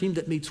prayer team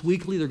that meets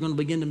weekly. They're going to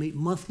begin to meet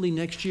monthly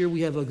next year.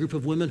 We have a group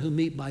of women who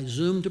meet by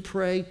Zoom to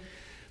pray.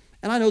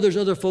 And I know there's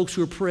other folks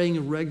who are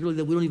praying regularly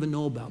that we don't even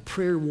know about,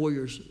 prayer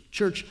warriors.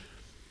 Church,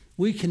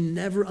 we can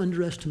never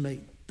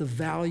underestimate the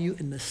value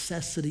and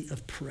necessity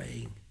of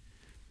praying.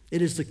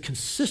 It is the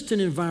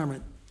consistent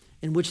environment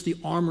in which the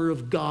armor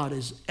of God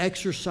is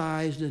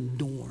exercised and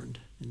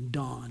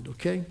donned,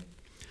 okay?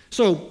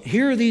 So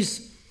here are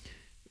these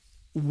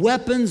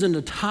weapons and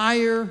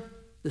attire,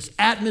 this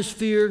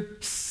atmosphere,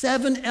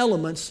 7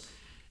 elements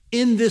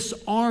in this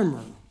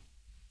armor,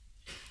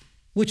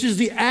 which is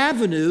the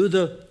avenue,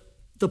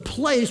 the the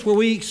place where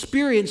we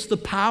experience the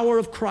power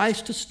of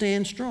Christ to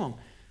stand strong.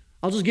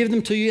 I'll just give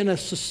them to you in a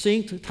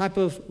succinct type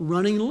of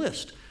running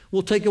list.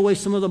 We'll take away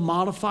some of the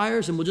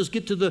modifiers and we'll just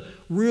get to the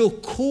real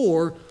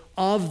core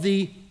of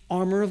the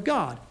armor of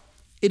God.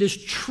 It is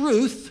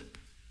truth,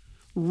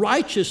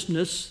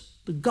 righteousness,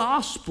 the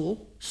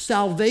gospel,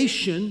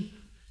 salvation,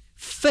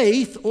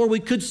 faith, or we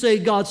could say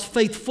God's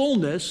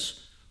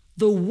faithfulness,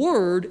 the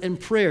word, and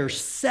prayer.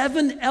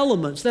 7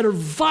 elements that are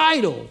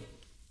vital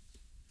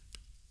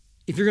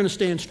if you're going to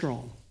stand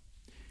strong.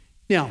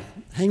 Now,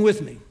 hang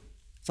with me.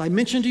 As I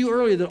mentioned to you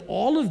earlier that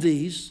all of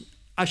these,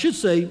 I should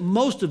say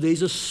most of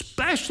these,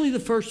 especially the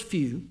first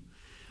few,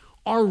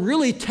 are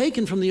really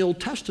taken from the Old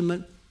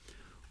Testament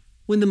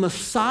when the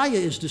Messiah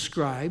is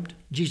described,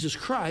 Jesus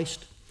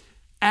Christ,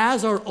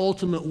 as our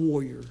ultimate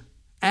warrior,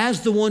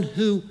 as the one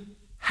who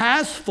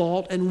has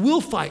fought and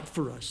will fight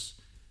for us.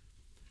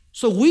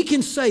 So we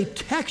can say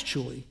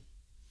textually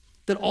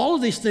that all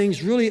of these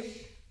things really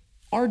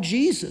are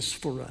Jesus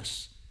for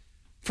us.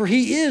 For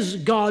he is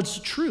God's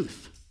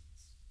truth.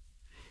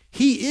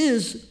 He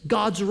is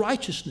God's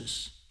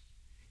righteousness.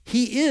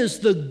 He is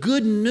the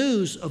good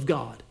news of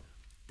God.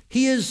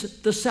 He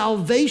is the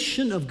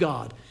salvation of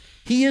God.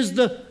 He is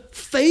the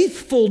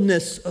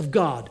faithfulness of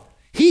God.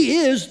 He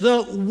is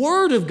the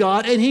Word of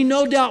God, and he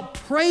no doubt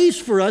prays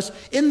for us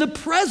in the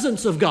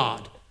presence of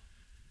God.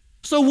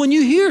 So when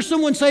you hear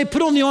someone say,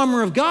 put on the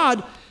armor of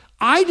God,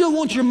 I don't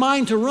want your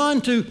mind to run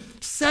to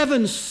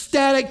 7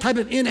 static type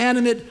of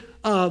inanimate,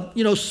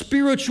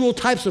 spiritual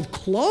types of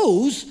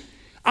clothes.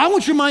 I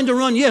want your mind to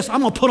run, yes, I'm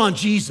going to put on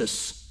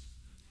Jesus.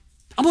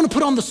 I'm going to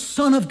put on the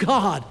Son of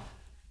God.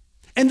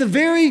 And the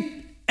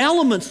very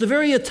elements, the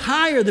very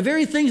attire, the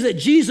very things that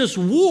Jesus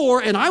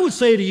wore, and I would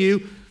say to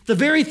you, the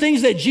very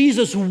things that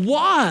Jesus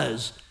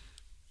was,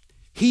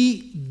 he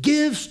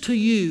gives to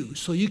you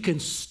so you can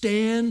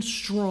stand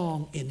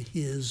strong in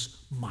his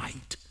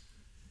might.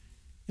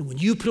 And when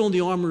you put on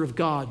the armor of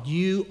God,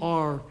 you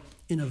are,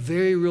 in a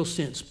very real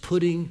sense,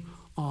 putting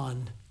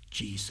on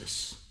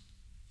Jesus.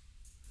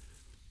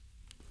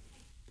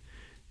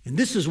 And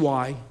this is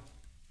why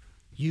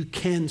you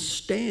can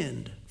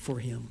stand for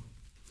him.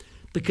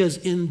 Because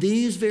in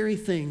these very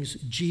things,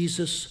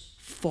 Jesus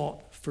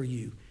fought for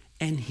you.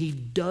 And he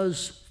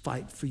does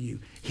fight for you.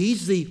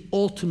 He's the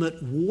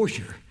ultimate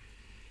warrior.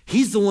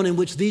 He's the one in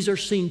which these are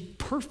seen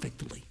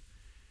perfectly.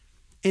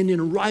 And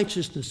in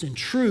righteousness and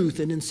truth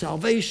and in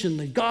salvation,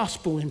 the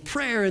gospel and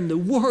prayer and the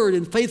word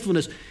and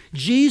faithfulness,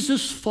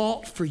 Jesus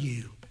fought for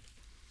you.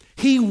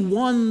 He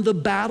won the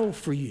battle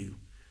for you.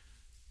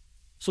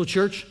 So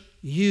church,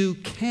 you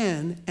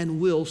can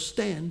and will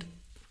stand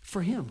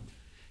for him.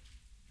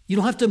 You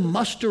don't have to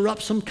muster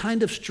up some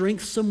kind of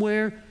strength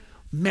somewhere,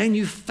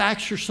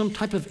 manufacture some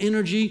type of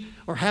energy,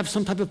 or have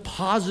some type of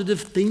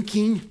positive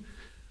thinking.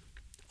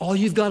 All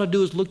you've got to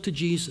do is look to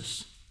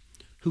Jesus,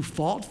 who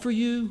fought for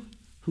you,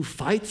 who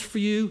fights for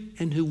you,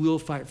 and who will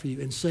fight for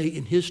you, and say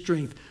in his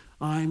strength,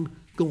 I'm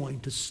going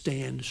to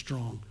stand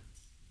strong.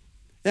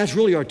 That's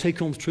really our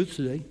take-home truth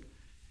today,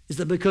 is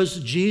that because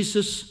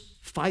Jesus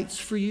fights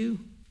for you,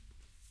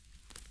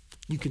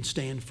 you can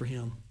stand for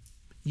him.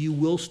 You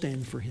will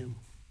stand for him.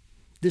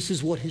 This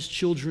is what his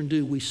children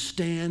do. We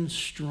stand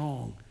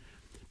strong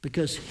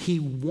because he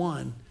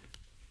won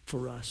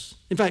for us.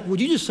 In fact,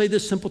 would you just say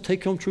this simple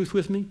take-home truth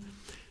with me?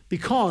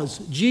 Because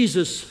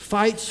Jesus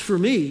fights for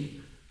me,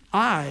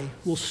 I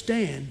will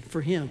stand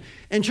for him.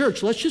 And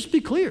church, let's just be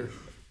clear.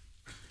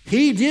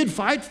 He did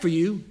fight for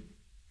you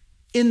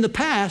in the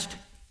past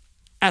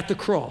at the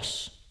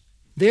cross.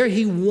 There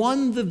he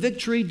won the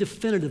victory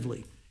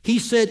definitively. He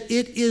said,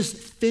 it is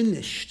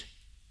finished.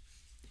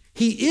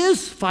 He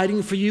is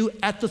fighting for you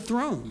at the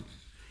throne.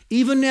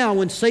 Even now,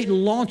 when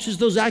Satan launches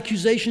those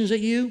accusations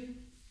at you,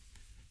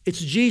 it's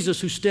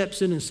Jesus who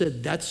steps in and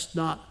said, that's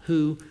not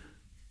who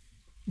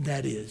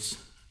that is.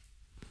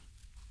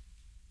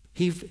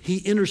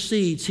 He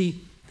intercedes.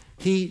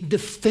 He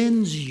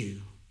defends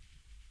you.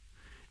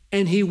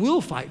 And he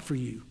will fight for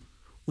you.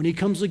 When he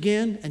comes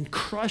again and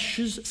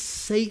crushes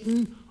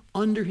Satan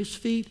under his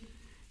feet,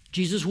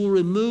 Jesus will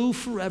remove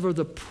forever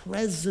the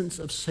presence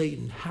of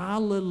Satan.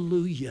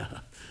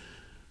 Hallelujah.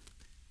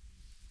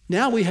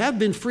 Now we have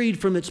been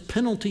freed from its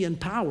penalty and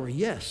power,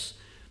 yes.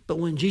 But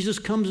when Jesus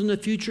comes in the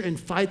future and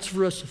fights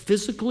for us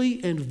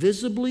physically and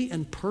visibly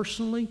and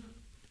personally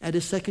at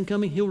his second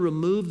coming, he'll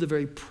remove the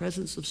very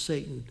presence of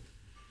Satan.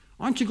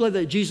 Aren't you glad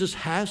that Jesus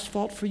has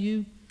fought for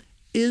you,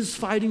 is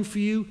fighting for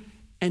you,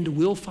 and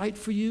will fight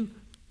for you?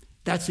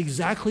 That's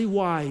exactly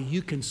why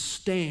you can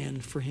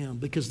stand for him,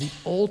 because the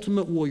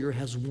ultimate warrior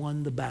has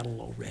won the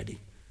battle already.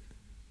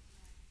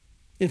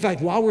 In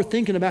fact, while we're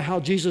thinking about how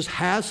Jesus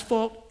has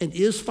fought and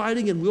is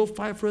fighting and will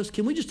fight for us,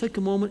 can we just take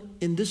a moment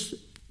in this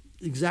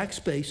exact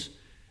space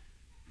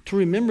to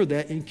remember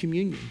that in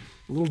communion?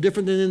 A little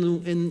different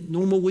than in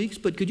normal weeks,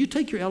 but could you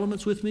take your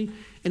elements with me?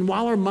 And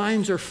while our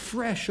minds are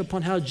fresh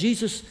upon how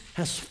Jesus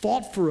has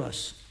fought for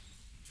us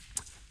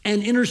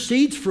and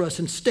intercedes for us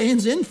and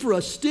stands in for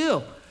us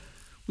still,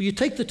 will you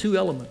take the 2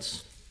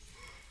 elements?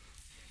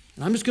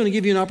 And I'm just going to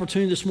give you an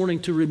opportunity this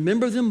morning to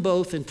remember them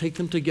both and take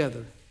them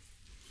together.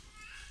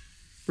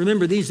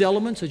 Remember these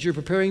elements as you're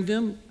preparing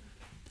them.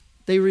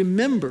 They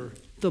remember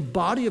the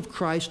body of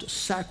Christ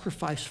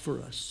sacrificed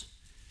for us.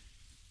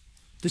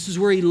 This is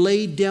where he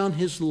laid down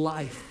his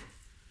life.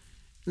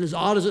 And as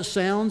odd as it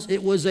sounds,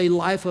 it was a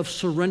life of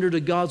surrender to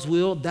God's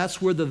will.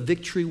 That's where the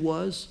victory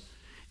was.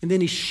 And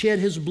then he shed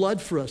his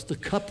blood for us. The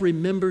cup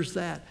remembers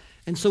that.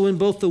 And so in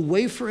both the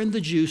wafer and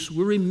the juice,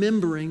 we're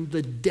remembering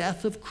the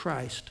death of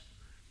Christ.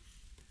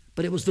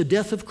 But it was the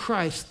death of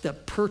Christ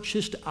that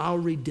purchased our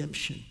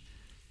redemption.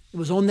 It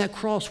was on that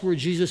cross where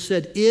Jesus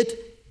said,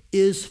 "It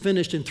is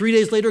finished." And 3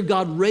 days later,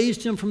 God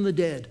raised him from the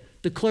dead,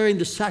 declaring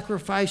the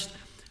sacrifice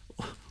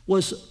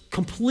was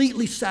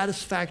completely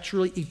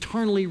satisfactory,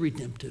 eternally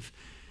redemptive.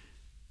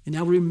 And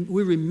now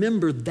we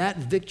remember that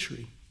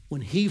victory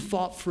when he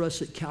fought for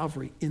us at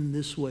Calvary in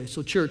this way.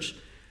 So church,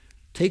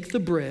 take the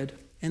bread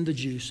and the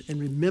juice and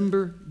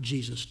remember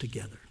Jesus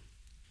together.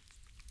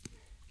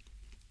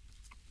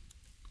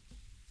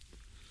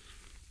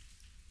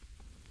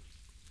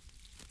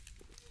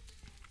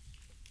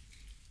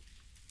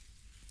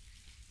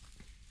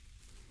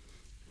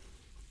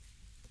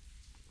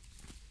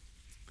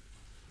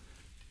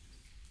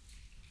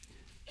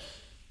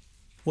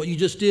 What you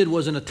just did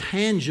was in a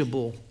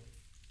tangible,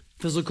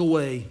 physical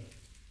way.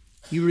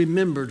 You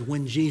remembered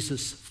when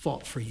Jesus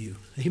fought for you.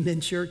 Amen,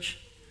 church?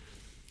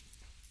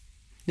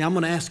 Now I'm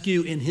going to ask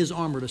you in his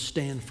armor to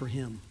stand for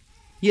him.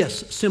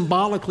 Yes,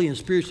 symbolically and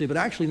spiritually, but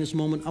actually in this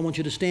moment, I want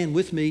you to stand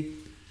with me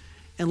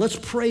and let's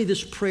pray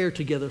this prayer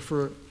together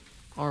for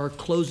our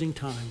closing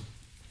time.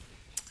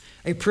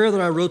 A prayer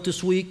that I wrote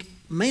this week,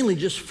 mainly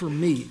just for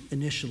me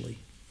initially.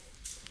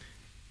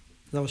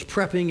 As I was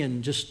prepping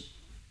and just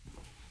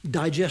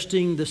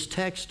digesting this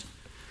text,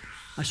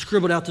 I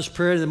scribbled out this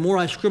prayer, and the more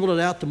I scribbled it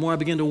out, the more I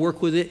began to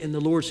work with it, and the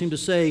Lord seemed to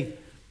say,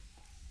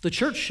 the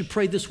church should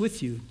pray this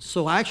with you.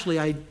 So actually,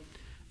 I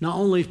not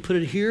only put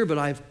it here, but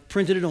I've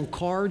printed it on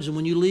cards, and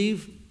when you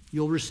leave,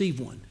 you'll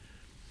receive one.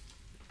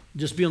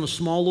 Just be on a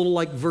small little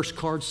like verse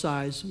card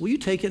size. Will you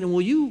take it, and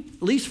will you,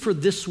 at least for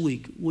this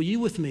week, will you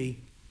with me,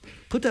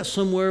 put that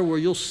somewhere where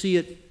you'll see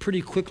it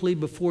pretty quickly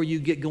before you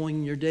get going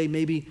in your day,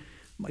 maybe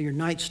your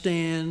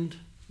nightstand.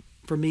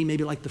 For me,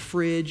 maybe like the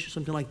fridge,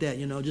 something like that,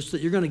 just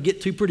that you're going to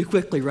get to pretty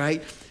quickly,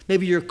 right?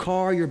 Maybe your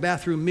car, your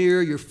bathroom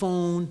mirror, your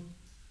phone,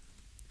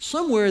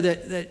 somewhere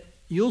that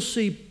you'll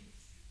see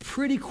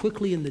pretty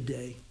quickly in the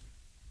day.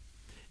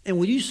 And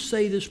will you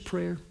say this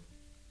prayer?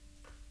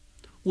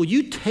 Will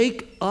you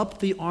take up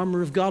the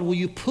armor of God? Will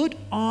you put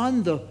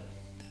on the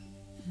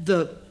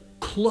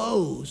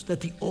clothes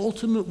that the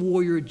ultimate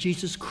warrior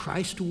Jesus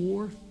Christ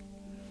wore?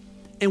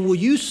 And will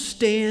you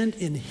stand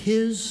in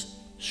his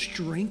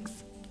strength?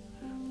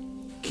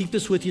 Keep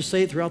this with you,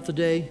 say it throughout the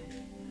day.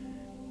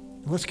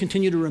 And let's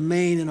continue to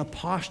remain in a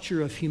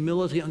posture of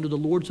humility under the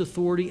Lord's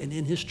authority and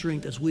in his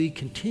strength as we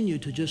continue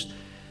to just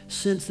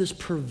sense this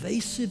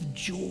pervasive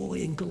joy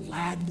and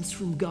gladness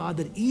from God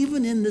that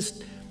even in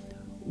this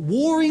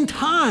warring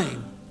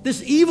time,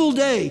 this evil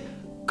day,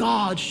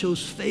 God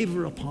shows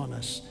favor upon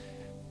us.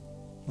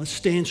 Let's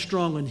stand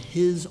strong in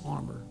his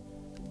armor,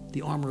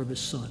 the armor of his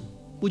Son.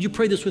 Would you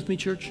pray this with me,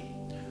 church?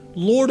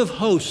 Lord of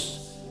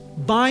hosts,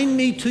 bind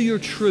me to your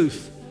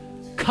truth.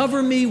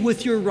 Cover me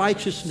with your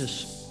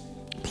righteousness.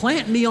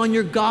 Plant me on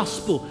your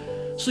gospel.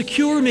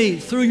 Secure me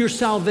through your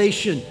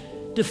salvation.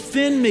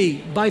 Defend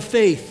me by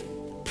faith.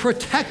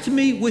 Protect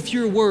me with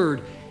your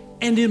word.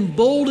 And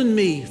embolden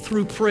me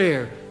through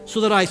prayer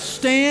so that I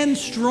stand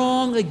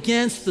strong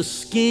against the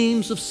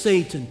schemes of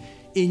Satan.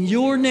 In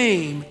your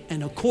name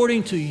and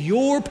according to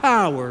your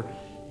power.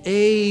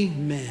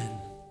 Amen.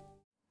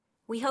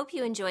 We hope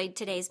you enjoyed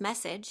today's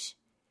message.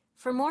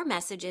 For more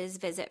messages,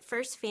 visit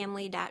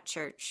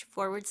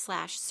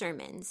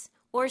firstfamily.church/sermons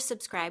or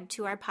subscribe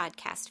to our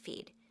podcast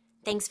feed.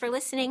 Thanks for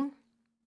listening.